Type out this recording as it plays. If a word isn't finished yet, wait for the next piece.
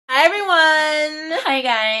Hi everyone! Hi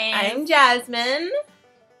guys! I'm Jasmine.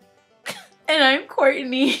 And I'm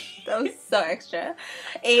Courtney. That was so extra.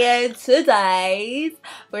 And today,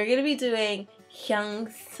 we're going to be doing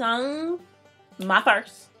Hyun-seung, my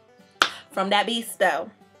first. From that beast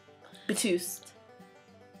though. Batust.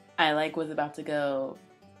 I was about to go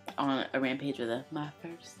on a rampage with my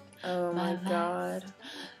first. Oh my god.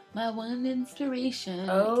 My one inspiration.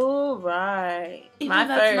 Oh, right. Even My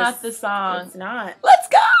that's first. not the song. It's not. Let's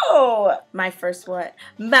go! My first what?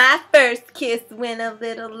 My first kiss went a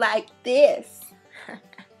little like this.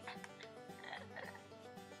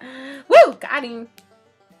 Woo! Got him.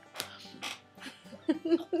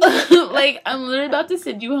 I'm literally about to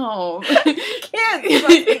send you home. Can't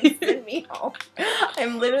fucking send me home.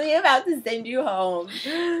 I'm literally about to send you home.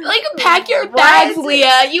 Pack your bags,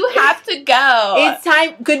 Leah. You have to go. It's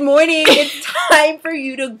time. Good morning. It's time for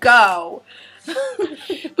you to go.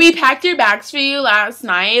 We packed your bags for you last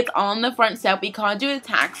night. It's on the front step. We called you a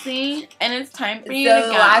taxi, and it's time for you to go. So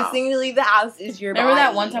the last thing to leave the house is your Remember body.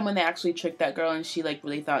 that one time when they actually tricked that girl and she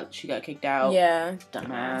really thought she got kicked out? Yeah.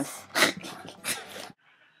 Dumbass.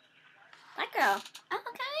 That girl. Oh,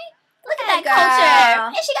 okay. Look at that culture.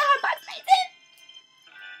 And she got her box braids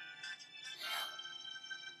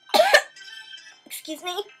in. Excuse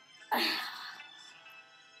me.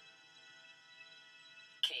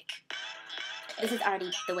 This is already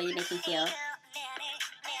the way you make me feel.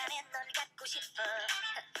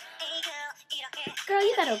 Girl,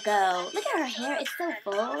 you better go. Look at her hair. It's so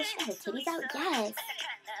full. She got her titties out. Yes.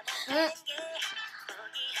 Look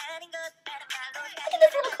at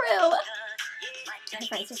this little crew. Her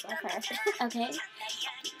friends just love her. Okay.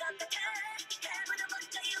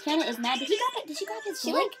 Hannah is mad. Did she grab his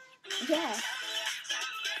foot? Yeah.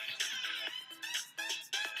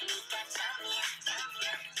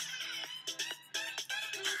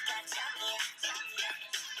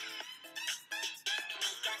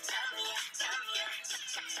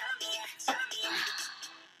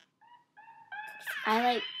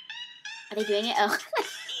 Are they doing it? Oh.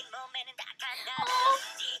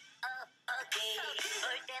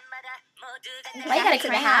 Why you gotta to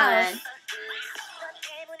the house?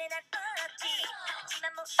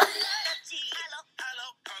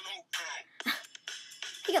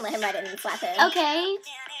 You can let him ride it and slap him. Okay.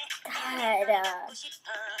 God.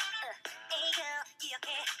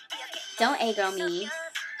 Don't A-girl me.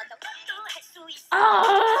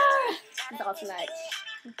 Oh! That's all too much.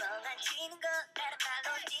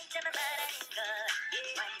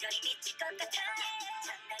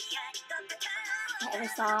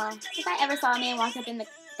 If I ever saw a man walk up in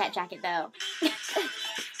that jacket, though. You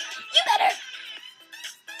better.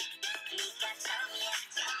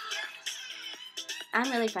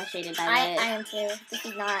 I'm really frustrated by this. I am too. This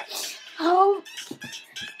is not. Oh.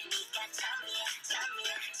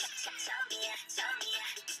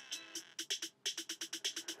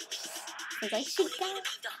 I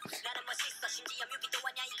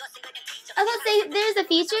was gonna say, there's a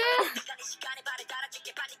feature.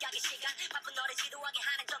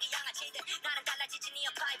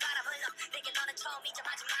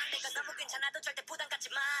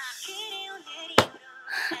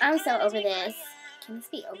 I'm so over this. Can this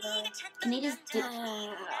be over? Can they just do...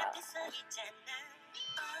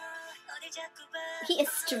 He is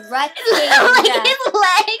stretching. Like his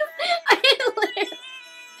legs.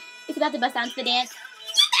 He's about to bust down to the dance.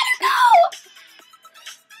 You better go!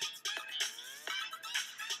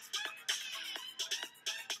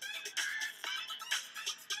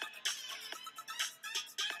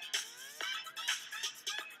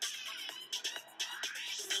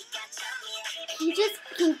 He just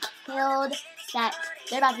fucking killed that.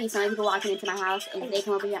 There are about to be so many people walking into my house, and if they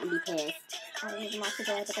come over here, I'm gonna be pissed. I don't even want to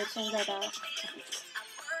do it, but they changed their though.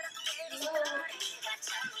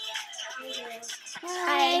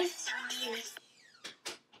 Hi.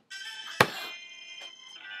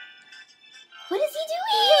 What is he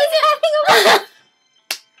doing? He was having a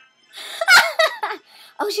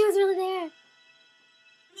Oh, she was really there.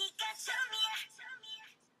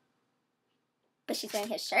 But she's wearing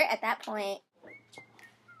his shirt at that point.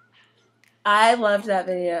 I loved that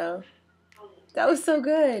video. That was so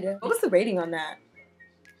good. What was the rating on that?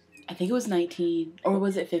 I think it was 19. Or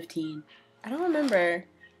was it 15? I don't remember.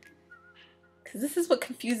 Because this is what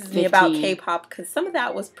confuses 15. Me about K-pop. Because some of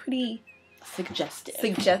that was pretty... Suggestive.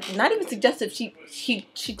 Not even suggestive. He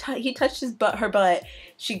touched her butt.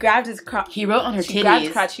 She grabbed his crotch. He wrote on her titties. She grabbed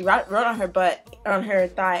his crotch. He wrote on her butt, on her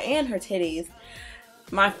thigh, and her titties.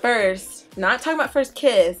 My first, not talking about first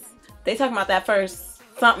kiss. They talking about that first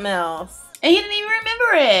something else. And he didn't even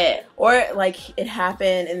remember it. Or like it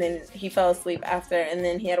happened and then he fell asleep after and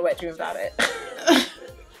then he had a wet dream about it.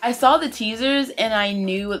 I saw the teasers and I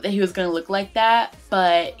knew that he was gonna look like that,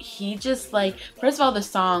 but he just like, first of all, the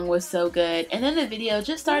song was so good, and then the video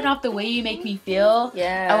just started off the way you make me feel.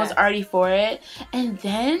 Yeah. I was already for it, and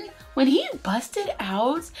then when he busted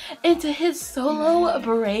out into his solo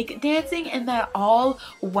break dancing in that all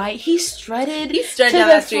white, he strutted. He strutted to down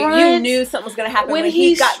the that street. front. You knew something was gonna happen when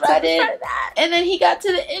he got strutted, to the front of that. and then he got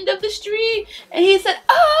to the end of the street and he said,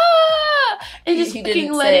 "Ah!" and just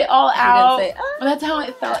fucking let it all out. He didn't say, "Ah." That's how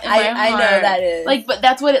it felt in my heart. I know that is. Like, but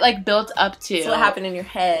that's what it like built up to. That's what happened in your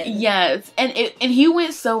head. Yes, and he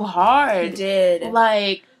went so hard. He did.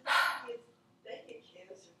 Like.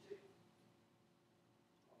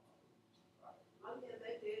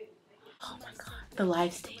 Oh my god, the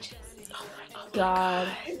live stages. Oh my god.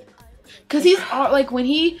 Cause he's like when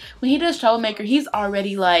he does Troublemaker, he's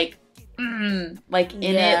already like like in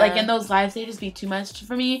it, like in those live stages be too much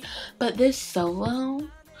for me. But this solo,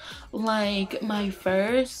 like my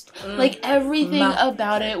first, like everything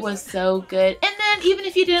about it was so good. And then even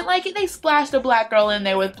if you didn't like it, they splashed a black girl in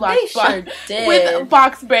there with with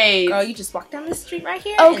box braids. Girl, you just walk down the street right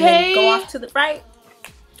here, okay, and then go off to the right.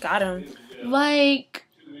 Got him. Like.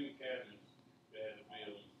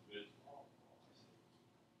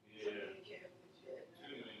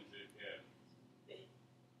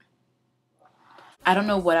 I don't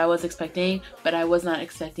know what I was expecting, but I was not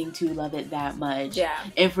expecting to love it that much. Yeah.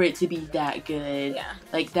 And for it to be that good. Yeah.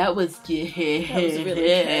 Like, that was good. That was really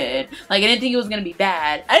good. Like, I didn't think it was going to be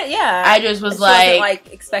bad. I just was wasn't,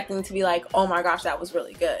 like, expecting to be like, oh my gosh, that was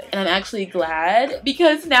really good. And I'm actually glad,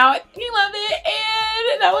 because now I love it,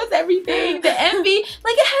 and that was everything. The MV,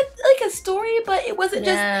 like, it had, like, a story, but it wasn't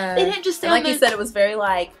just, they didn't just stay on you said, it was very,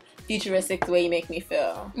 like, futuristic the way you make me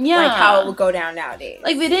feel. Yeah. Like how it would go down nowadays.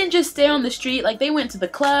 Like they didn't just stay on the street. Like they went to the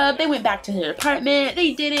club. They went back to their apartment.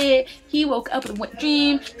 They did it. He woke up with a wet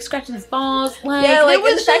dream, scratching his balls. Like, yeah, like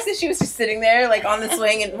the fact that she was just sitting there like on the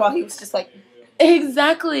swing and while he was just like.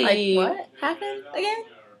 Exactly. Like what happened again?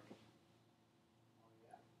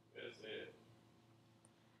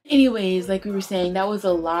 Anyways, like we were saying, that was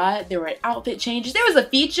a lot. There were outfit changes. There was a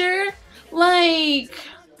feature. Like.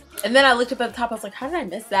 And then I looked up at the top. I was like, "How did I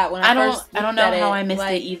miss that?" When I don't know how I missed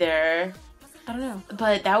it either. I don't know.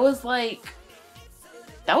 But that was like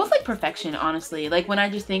perfection, honestly. Like when I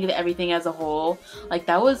just think of everything as a whole, like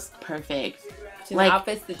that was perfect. Like the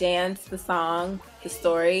outfits, the dance, the song, the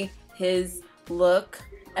story, his look,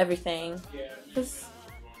 everything. It was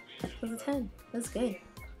a 10. It was good.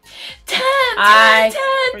 10. I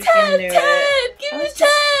 10. Give me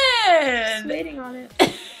 10. Just waiting on it.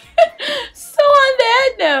 So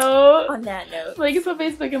on that note, like us on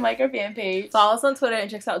Facebook and like our fan page. Follow us on Twitter and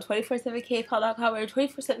check us out 247kpop.com. We're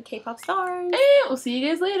 24/7 K-pop stars. And we'll see you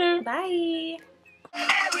guys later. Bye.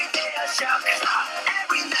 Every day a show,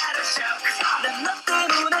 every night a show.